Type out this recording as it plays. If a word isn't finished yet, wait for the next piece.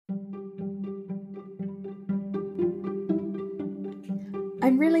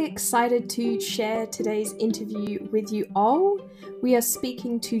I'm really excited to share today's interview with you all. We are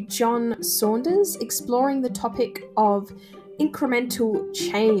speaking to John Saunders, exploring the topic of incremental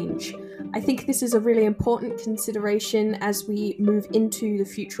change. I think this is a really important consideration as we move into the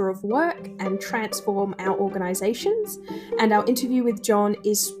future of work and transform our organizations. And our interview with John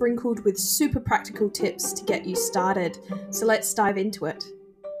is sprinkled with super practical tips to get you started. So let's dive into it.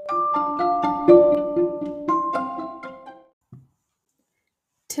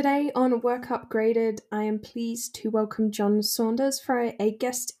 Today on Work Upgraded, I am pleased to welcome John Saunders for a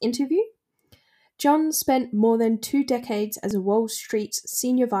guest interview. John spent more than 2 decades as a Wall Street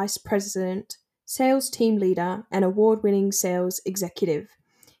Senior Vice President, sales team leader, and award-winning sales executive.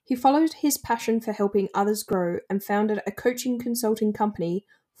 He followed his passion for helping others grow and founded a coaching consulting company,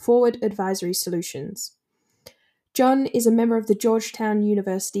 Forward Advisory Solutions. John is a member of the Georgetown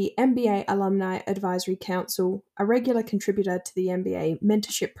University MBA Alumni Advisory Council, a regular contributor to the MBA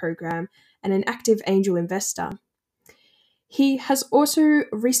mentorship program, and an active angel investor. He has also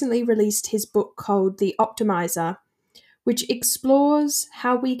recently released his book called The Optimizer, which explores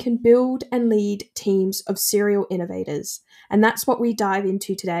how we can build and lead teams of serial innovators. And that's what we dive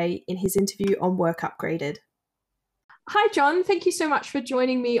into today in his interview on Work Upgraded. Hi, John. Thank you so much for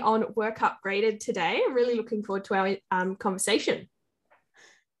joining me on Work Upgraded today. I'm really looking forward to our conversation.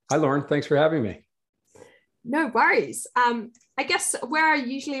 Hi, Lauren. Thanks for having me. No worries. I guess where I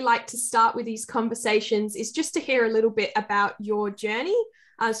usually like to start with these conversations is just to hear a little bit about your journey.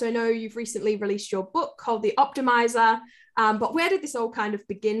 So I know you've recently released your book called The Optimizer, but where did this all kind of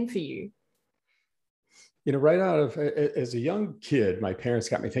begin for you? You know, right out of, as a young kid, my parents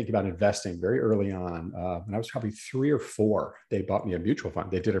got me thinking about investing very early on. When I was probably 3 or 4, they bought me a mutual fund.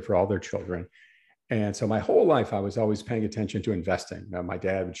 They did it for all their children. And so my whole life, I was always paying attention to investing. Now, my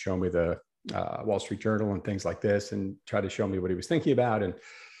dad would show me the Wall Street Journal and things like this and try to show me what he was thinking about. And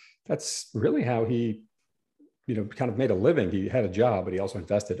that's really how he, kind of made a living. He had a job, but he also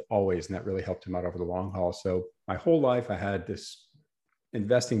invested always. And that really helped him out over the long haul. So my whole life, I had this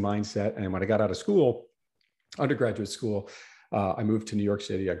investing mindset. And when I got out of school, undergraduate school, I moved to New York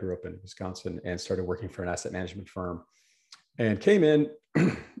City. I grew up in Wisconsin and started working for an asset management firm and came in,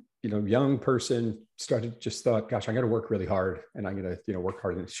 young person, just thought, gosh, I'm going to work really hard and I'm going to, work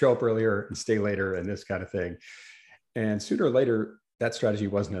hard and show up earlier and stay later and this kind of thing. And sooner or later, that strategy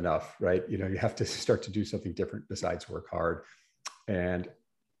wasn't enough, right? You have to start to do something different besides work hard. And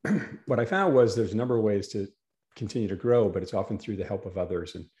what I found was there's a number of ways to continue to grow, but it's often through the help of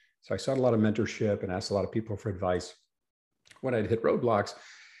others. And so I sought a lot of mentorship and asked a lot of people for advice when I'd hit roadblocks,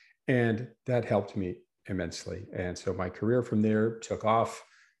 and that helped me immensely. And so my career from there took off,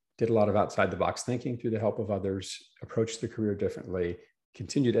 did a lot of outside the box thinking through the help of others, approached the career differently,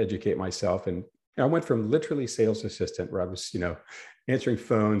 continued to educate myself. And I went from literally sales assistant where I was, answering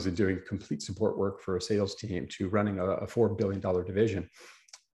phones and doing complete support work for a sales team to running a $4 billion division.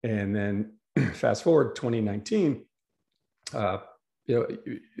 And then fast forward 2019,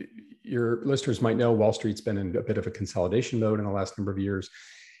 your listeners might know Wall Street's been in a bit of a consolidation mode in the last number of years,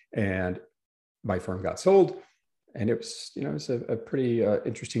 and my firm got sold, and it was, a pretty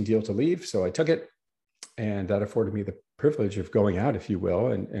interesting deal to leave. So I took it, and that afforded me the privilege of going out, if you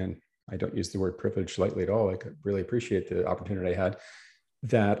will. And I don't use the word privilege lightly at all. I could really appreciate the opportunity I had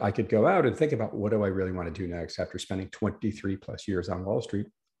that I could go out and think about what do I really want to do next after spending 23 plus years on Wall Street.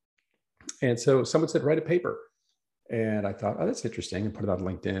 And so someone said, write a paper. And I thought, oh, that's interesting, and put it on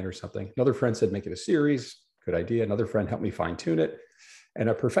LinkedIn or something. Another friend said, make it a series. Good idea. Another friend helped me fine tune it. And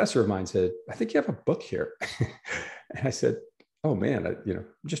a professor of mine said, I think you have a book here. And I said, oh man, I'm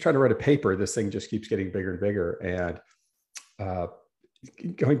just trying to write a paper. This thing just keeps getting bigger and bigger. And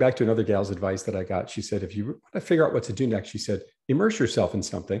going back to another gal's advice that I got, she said, if you want to figure out what to do next, she said, immerse yourself in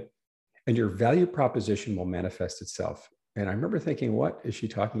something and your value proposition will manifest itself. And I remember thinking, what is she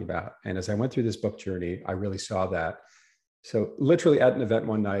talking about? And as I went through this book journey, I really saw that. So literally at an event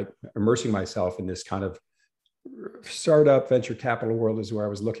one night, immersing myself in this kind of startup venture capital world is where I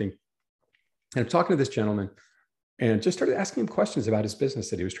was looking. And I'm talking to this gentleman and just started asking him questions about his business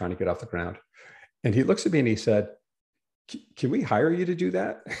that he was trying to get off the ground. And he looks at me and he said, can we hire you to do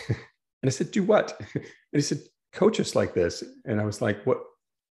that? And I said, do what? And he said, coach us like this. And I was like, what?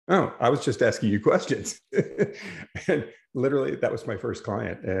 Oh, I was just asking you questions. And literally that was my first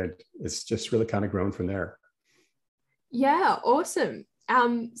client. And it's just really kind of grown from there. Yeah, awesome.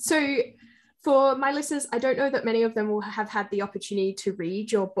 So for my listeners, I don't know that many of them will have had the opportunity to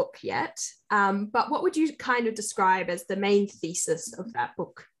read your book yet, but what would you kind of describe as the main thesis of that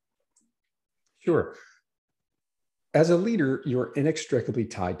book? Sure. As a leader, you're inextricably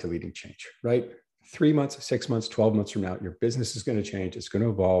tied to leading change, right? 3 months, 6 months, 12 months from now, your business is going to change. It's going to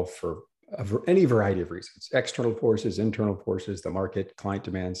evolve for any variety of reasons, external forces, internal forces, the market, client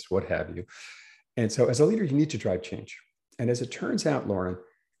demands, what have you. And so as a leader, you need to drive change. And as it turns out, Lauren,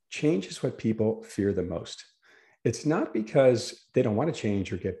 change is what people fear the most. It's not because they don't want to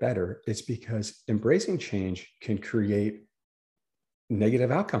change or get better. It's because embracing change can create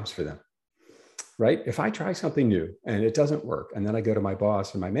negative outcomes for them, right? If I try something new and it doesn't work, and then I go to my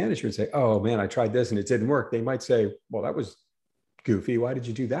boss and my manager and say, oh man, I tried this and it didn't work. They might say, well, that was goofy. Why did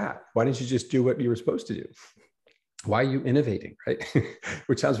you do that? Why didn't you just do what you were supposed to do? Why are you innovating, right?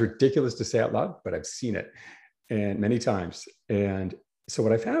 Which sounds ridiculous to say out loud, but I've seen it and many times. And so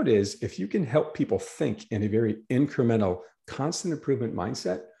what I found is if you can help people think in a very incremental, constant improvement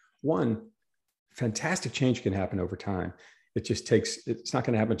mindset, one, fantastic change can happen over time. It just takes, it's not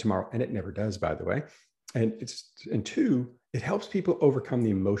going to happen tomorrow. And it never does, by the way. And two, it helps people overcome the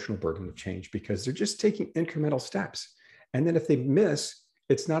emotional burden of change because they're just taking incremental steps. And then if they miss,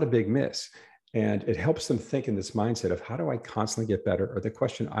 it's not a big miss. And it helps them think in this mindset of how do I constantly get better? Or the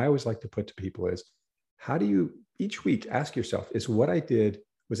question I always like to put to people is, how do you each week ask yourself, is what I did,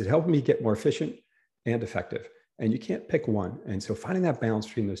 was it helping me get more efficient and effective? And you can't pick one. And so finding that balance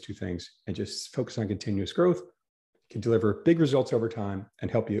between those two things and just focus on continuous growth can deliver big results over time and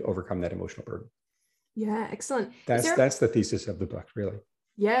help you overcome that emotional burden. Yeah, excellent. That's the thesis of the book, really.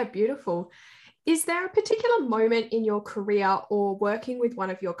 Yeah, beautiful. Is there a particular moment in your career or working with one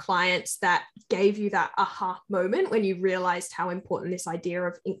of your clients that gave you that aha moment when you realized how important this idea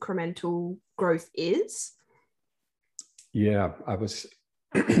of incremental growth is? Yeah, I was,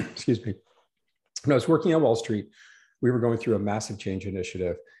 excuse me, when I was working on Wall Street, we were going through a massive change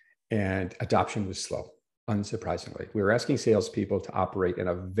initiative and adoption was slow, unsurprisingly. We were asking salespeople to operate in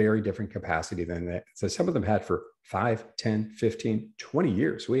a very different capacity than that. So some of them had for 5, 10, 15, 20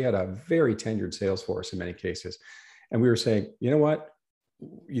 years. We had a very tenured sales force in many cases. And we were saying, you know what?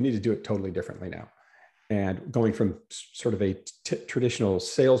 You need to do it totally differently now. And going from sort of a traditional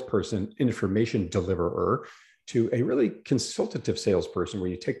salesperson, information deliverer, to a really consultative salesperson where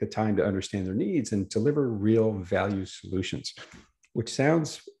you take the time to understand their needs and deliver real value solutions, which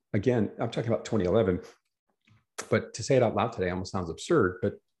sounds, again, I'm talking about 2011, but to say it out loud today almost sounds absurd,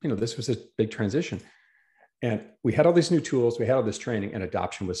 but this was a big transition. And we had all these new tools, we had all this training, and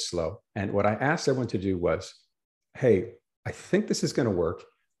adoption was slow. And what I asked everyone to do was, hey, I think this is going to work,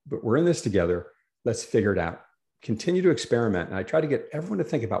 but we're in this together. Let's figure it out. Continue to experiment. And I try to get everyone to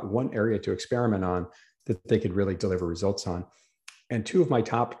think about one area to experiment on that they could really deliver results on. And two of my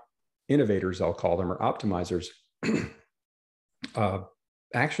top innovators, I'll call them, or optimizers,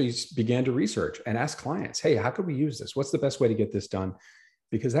 actually began to research and ask clients, hey, how could we use this? What's the best way to get this done?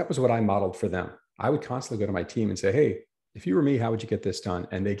 Because that was what I modeled for them. I would constantly go to my team and say, hey, if you were me, how would you get this done?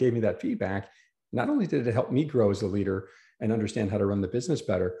 And they gave me that feedback. Not only did it help me grow as a leader and understand how to run the business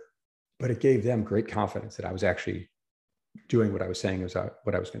better, but it gave them great confidence that I was actually doing what I was saying was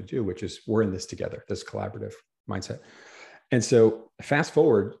what I was going to do, which is we're in this together, this collaborative mindset. And so fast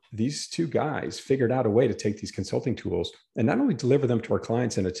forward, these two guys figured out a way to take these consulting tools and not only deliver them to our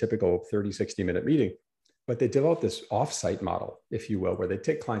clients in a typical 30, 60-minute meeting, but they developed this offsite model, if you will, where they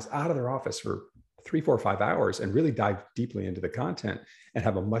take clients out of their office for 3, 4, 5 hours and really dive deeply into the content and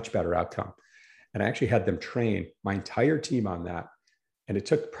have a much better outcome. And I actually had them train my entire team on that. And it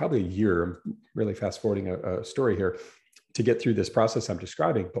took probably a year, I'm really fast forwarding a story here, to get through this process I'm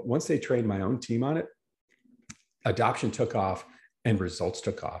describing. But once they trained my own team on it, adoption took off and results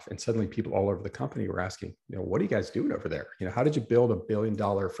took off. And suddenly people all over the company were asking, what are you guys doing over there? How did you build $1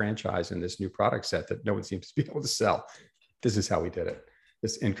 billion franchise in this new product set that no one seems to be able to sell? This is how we did it.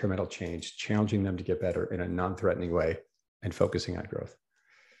 This incremental change, challenging them to get better in a non-threatening way and focusing on growth.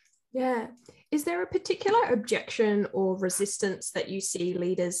 Yeah. Is there a particular objection or resistance that you see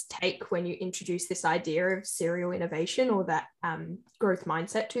leaders take when you introduce this idea of serial innovation or that growth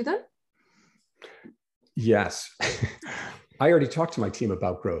mindset to them? Yes. I already talked to my team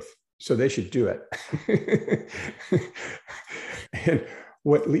about growth, so they should do it. And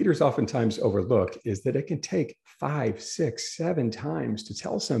what leaders oftentimes overlook is that it can take 5, 6, 7 times to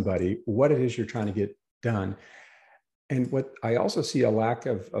tell somebody what it is you're trying to get done. And what I also see a lack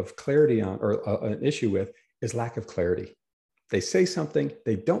of clarity on, or an issue with, is lack of clarity. They say something,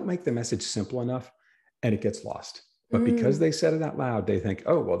 they don't make the message simple enough, and it gets lost. But because they said it out loud, they think,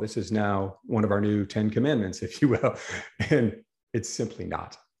 oh, well, this is now one of our new 10 commandments, if you will. And it's simply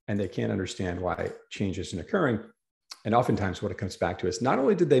not. And they can't understand why change isn't occurring. And oftentimes what it comes back to is not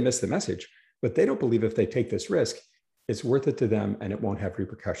only did they miss the message, but they don't believe if they take this risk, it's worth it to them and it won't have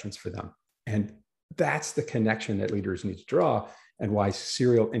repercussions for them. And that's the connection that leaders need to draw. and why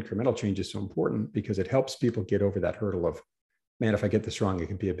serial incremental change is so important, because it helps people get over that hurdle of, man, if I get this wrong, it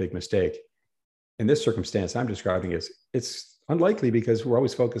can be a big mistake. In this circumstance I'm describing, is it's unlikely because we're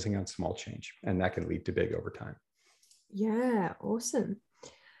always focusing on small change, and that can lead to big over time. Yeah, awesome.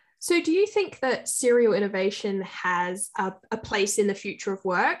 So do you think that serial innovation has a place in the future of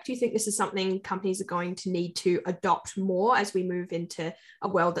work? Do you think this is something companies are going to need to adopt more as we move into a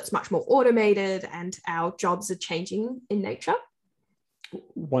world that's much more automated and our jobs are changing in nature?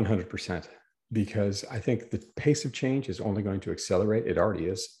 100%, because I think the pace of change is only going to accelerate. It already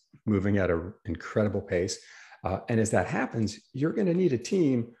is moving at an incredible pace. And as that happens, you're going to need a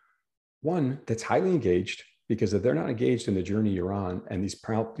team, one, that's highly engaged, because if they're not engaged in the journey you're on and these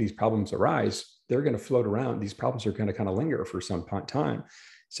problems arise, they're going to float around. These problems are going to kind of linger for some time.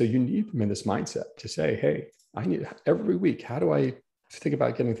 So you need them in this mindset to say, hey, I need every week, how do I think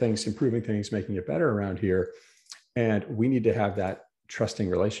about getting things, improving things, making it better around here? And we need to have that trusting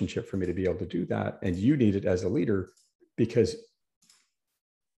relationship for me to be able to do that. And you need it as a leader, because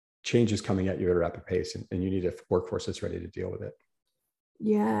change is coming at you at a rapid pace, and you need a workforce that's ready to deal with it.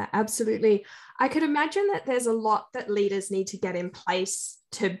 Yeah, absolutely. I could imagine that there's a lot that leaders need to get in place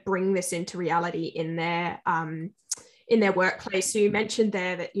to bring this into reality in their workplace. So you mentioned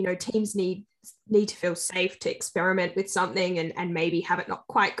there that, you know, teams need to feel safe to experiment with something and maybe have it not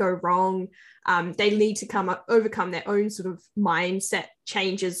quite go wrong. They need to overcome their own sort of mindset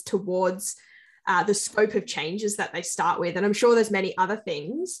changes towards the scope of changes that they start with. And I'm sure there's many other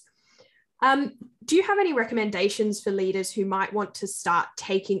things. Do you have any recommendations for leaders who might want to start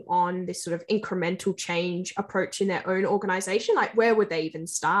taking on this sort of incremental change approach in their own organization? Like, where would they even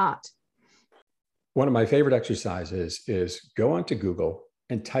start? One of my favorite exercises is go onto Google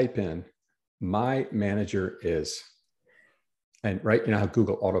and type in, my manager is, and right, you know how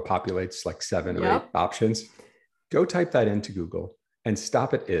Google auto-populates like 7 or 8 options? Go type that into Google and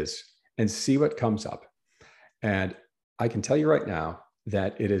stop at is and see what comes up. And I can tell you right now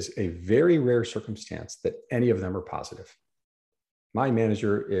that it is a very rare circumstance that any of them are positive. My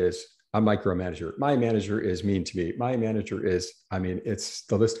manager is a micromanager. My manager is mean to me. My manager is, it's,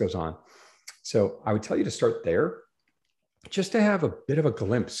 the list goes on. So I would tell you to start there, just to have a bit of a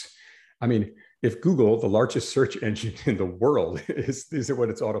glimpse. I mean, if Google, the largest search engine in the world, is what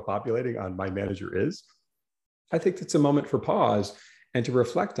it's auto-populating on my manager is, I think it's a moment for pause and to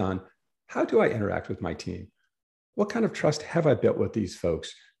reflect on, how do I interact with my team? What kind of trust have I built with these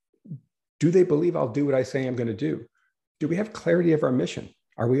folks? Do they believe I'll do what I say I'm going to do? Do we have clarity of our mission?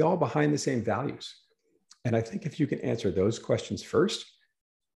 Are we all behind the same values? And I think if you can answer those questions first,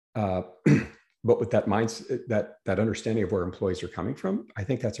 but with that mindset, that understanding of where employees are coming from, I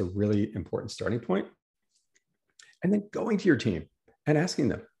think that's a really important starting point. And then going to your team and asking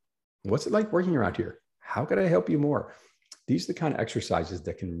them, what's it like working around here? How could I help you more? These are the kind of exercises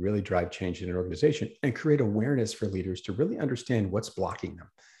that can really drive change in an organization and create awareness for leaders to really understand what's blocking them.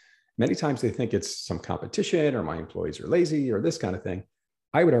 Many times they think it's some competition, or my employees are lazy, or this kind of thing.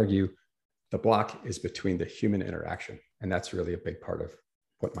 I would argue the block is between the human interaction. And that's really a big part of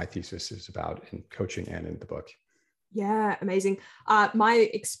what my thesis is about in coaching and in the book. Yeah, amazing. My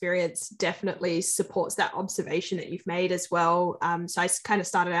experience definitely supports that observation that you've made as well. So I kind of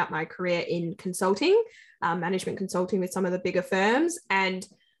started out my career in consulting, management consulting with some of the bigger firms. And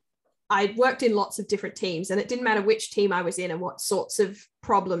I worked in lots of different teams, and it didn't matter which team I was in and what sorts of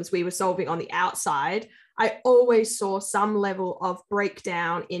problems we were solving on the outside. I always saw some level of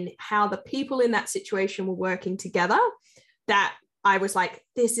breakdown in how the people in that situation were working together, that I was like,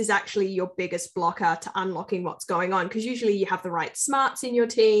 this is actually your biggest blocker to unlocking what's going on. Because usually you have the right smarts in your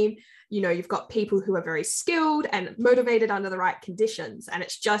team. You know, you've got people who are very skilled and motivated under the right conditions. And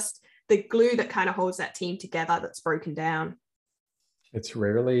it's just the glue that kind of holds that team together that's broken down. It's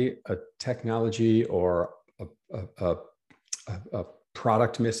rarely a technology or a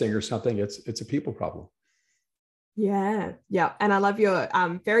product missing or something. It's a people problem. Yeah. And I love your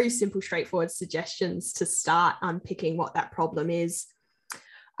very simple, straightforward suggestions to start unpicking what that problem is.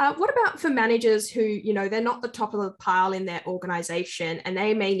 What about for managers who, you know, they're not the top of the pile in their organization, and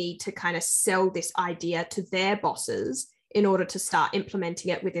they may need to kind of sell this idea to their bosses in order to start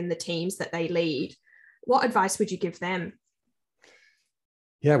implementing it within the teams that they lead? What advice would you give them?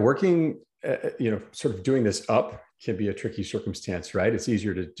 Yeah, working, sort of doing this up can be a tricky circumstance, right? It's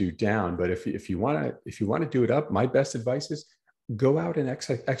easier to do down, but if you want to do it up, my best advice is go out and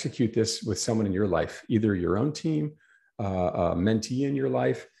execute this with someone in your life, either your own team, a mentee in your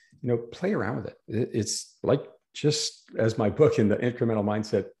life. Play around with it. It's like, just as my book in the Incremental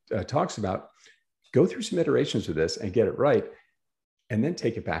Mindset talks about, go through some iterations of this and get it right, and then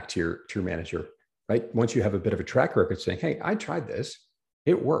take it back to your manager. right? Once you have a bit of a track record saying, hey, I tried this,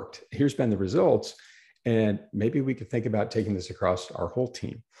 it worked. Here's been the results. And maybe we could think about taking this across our whole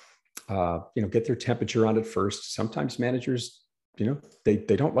team. Get their temperature on it first. Sometimes managers,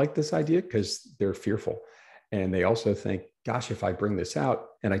 they don't like this idea because they're fearful. And they also think, gosh, if I bring this out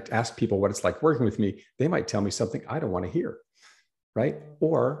and I ask people what it's like working with me, they might tell me something I don't want to hear, right?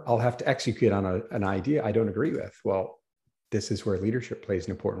 Or I'll have to execute on an idea I don't agree with. Well, this is where leadership plays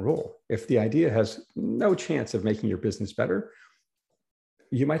an important role. If the idea has no chance of making your business better,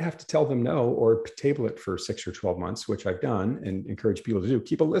 you might have to tell them no or table it for 6 or 12 months, which I've done and encourage people to do.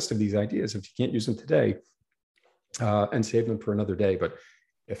 Keep a list of these ideas if you can't use them today, and save them for another day. But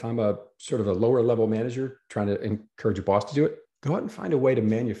if I'm a sort of a lower level manager trying to encourage a boss to do it, go out and find a way to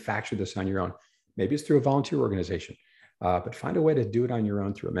manufacture this on your own. Maybe it's through a volunteer organization, but find a way to do it on your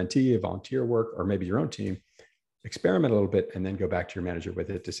own through a mentee, a volunteer work, or maybe your own team. Experiment a little bit and then go back to your manager with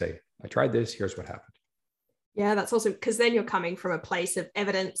it to say, I tried this, here's what happened. Yeah, that's awesome, because then you're coming from a place of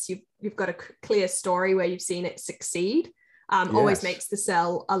evidence. You've got a clear story where you've seen it succeed. Yes. Always makes the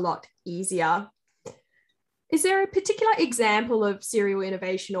sell a lot easier. Is there a particular example of serial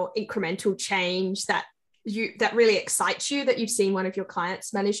innovation or incremental change that really excites you that you've seen one of your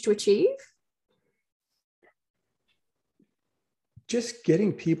clients manage to achieve? Just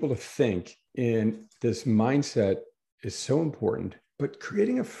getting people to think in this mindset is so important, but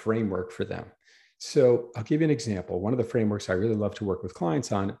creating a framework for them. So I'll give you an example. One of the frameworks I really love to work with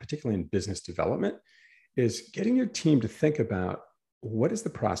clients on, particularly in business development, is getting your team to think about what is the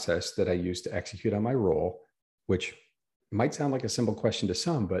process that I use to execute on my role, which might sound like a simple question to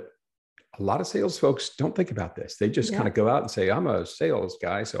some, but a lot of sales folks don't think about this. They just kind of go out and say, I'm a sales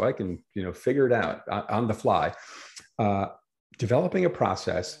guy, so I can, figure it out on the fly. Developing a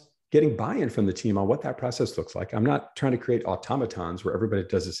process, getting buy-in from the team on what that process looks like. I'm not trying to create automatons where everybody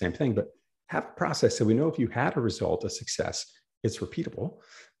does the same thing, but have a process so we know if you had a result, a success, it's repeatable.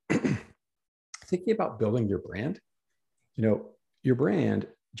 Thinking about building your brand. Your brand,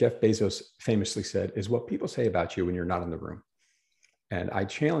 Jeff Bezos famously said, is what people say about you when you're not in the room. And I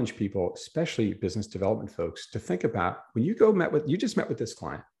challenge people, especially business development folks, to think about when you just met with this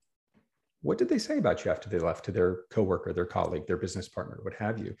client, what did they say about you after they left to their coworker, their colleague, their business partner, what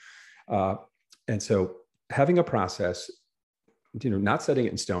have you? And so having a process, not setting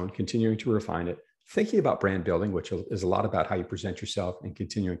it in stone, continuing to refine it, thinking about brand building, which is a lot about how you present yourself and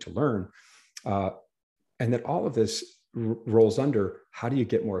continuing to learn. And that all of this rolls under how do you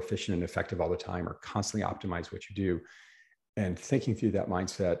get more efficient and effective all the time or constantly optimize what you do. And thinking through that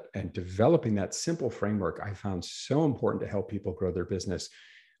mindset and developing that simple framework, I found so important to help people grow their business.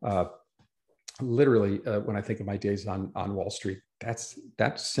 Literally, when I think of my days on Wall Street,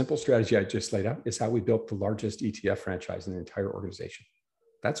 that simple strategy I just laid out is how we built the largest ETF franchise in the entire organization.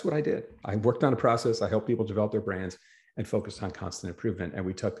 That's what I did. I worked on a process. I helped people develop their brands and focused on constant improvement. And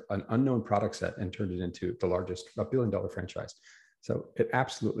we took an unknown product set and turned it into the largest $1 billion franchise. So it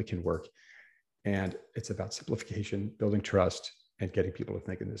absolutely can work. And it's about simplification, building trust, and getting people to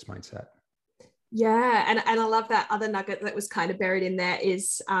think in this mindset. Yeah. And I love that other nugget that was kind of buried in there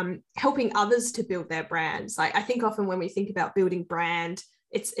is helping others to build their brands. Like I think often when we think about building brand,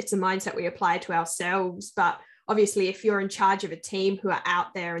 it's a mindset we apply to ourselves. But obviously, if you're in charge of a team who are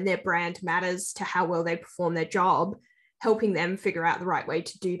out there and their brand matters to how well they perform their job, helping them figure out the right way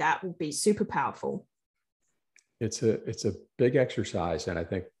to do that will be super powerful. It's a big exercise. And I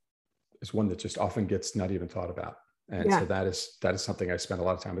think it's one that just often gets not even thought about. And so that is something I spend a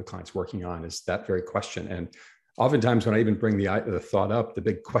lot of time with clients working on, is that very question. And oftentimes when I even bring the thought up, the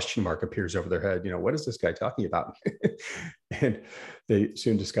big question mark appears over their head. What is this guy talking about? And they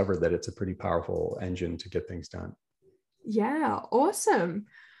soon discover that it's a pretty powerful engine to get things done. Yeah, awesome.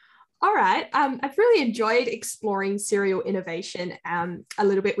 All right. I've really enjoyed exploring serial innovation a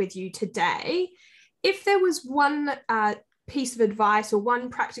little bit with you today. If there was one piece of advice or one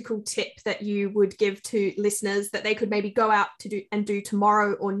practical tip that you would give to listeners that they could maybe go out to do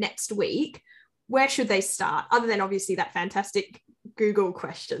tomorrow or next week, where should they start? Other than obviously that fantastic Google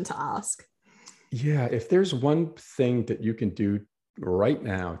question to ask. Yeah, if there's one thing that you can do right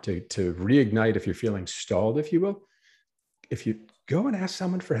now to reignite if you're feeling stalled, if you will, if you go and ask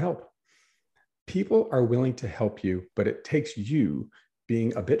someone for help. People are willing to help you, but it takes you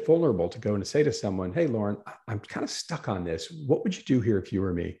being a bit vulnerable to go and say to someone, hey, Lauren, I'm kind of stuck on this. What would you do here if you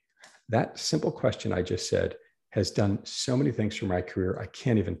were me? That simple question I just said has done so many things for my career. I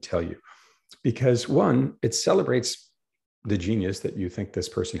can't even tell you, because one, it celebrates the genius that you think this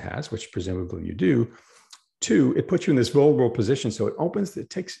person has, which presumably you do. Two, it puts you in this vulnerable position. So it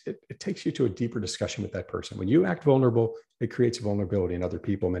takes you to a deeper discussion with that person. When you act vulnerable, it creates vulnerability in other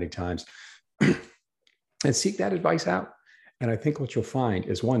people many times. and seek that advice out. And I think what you'll find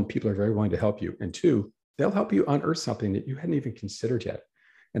is, one, people are very willing to help you. And two, they'll help you unearth something that you hadn't even considered yet.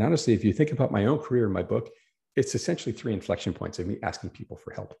 And honestly, if you think about my own career in my book, it's essentially 3 inflection points of me asking people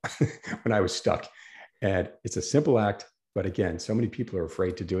for help when I was stuck. And it's a simple act. But again, so many people are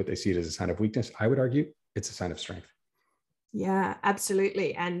afraid to do it. They see it as a sign of weakness. I would argue it's a sign of strength. Yeah,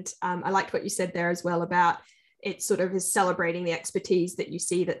 absolutely. And I liked what you said there as well about it sort of is celebrating the expertise that you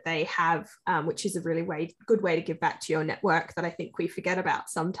see that they have, which is a really good way to give back to your network that I think we forget about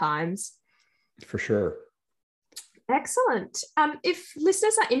sometimes. For sure. Excellent. If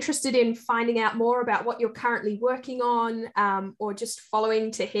listeners are interested in finding out more about what you're currently working on, or just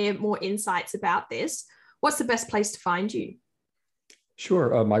following to hear more insights about this, what's the best place to find you?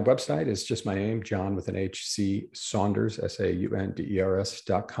 Sure. My website is just my name, John with an H, C, Saunders,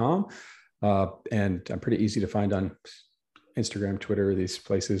 SAUNDERS.com. And I'm pretty easy to find on Instagram, Twitter, these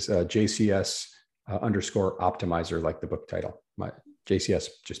places, JCS _optimizer, like the book title. My JCS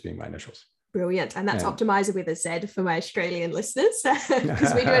just being my initials. Brilliant. And that's optimizer with a Z for my Australian listeners,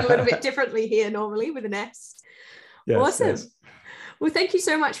 because we do it a little bit differently here normally with an S. Yes, awesome. Yes. Well, thank you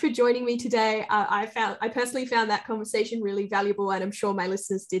so much for joining me today. I personally found that conversation really valuable, and I'm sure my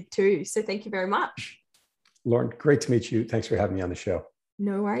listeners did too. So thank you very much. Lauren, great to meet you. Thanks for having me on the show.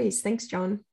 No worries. Thanks, John.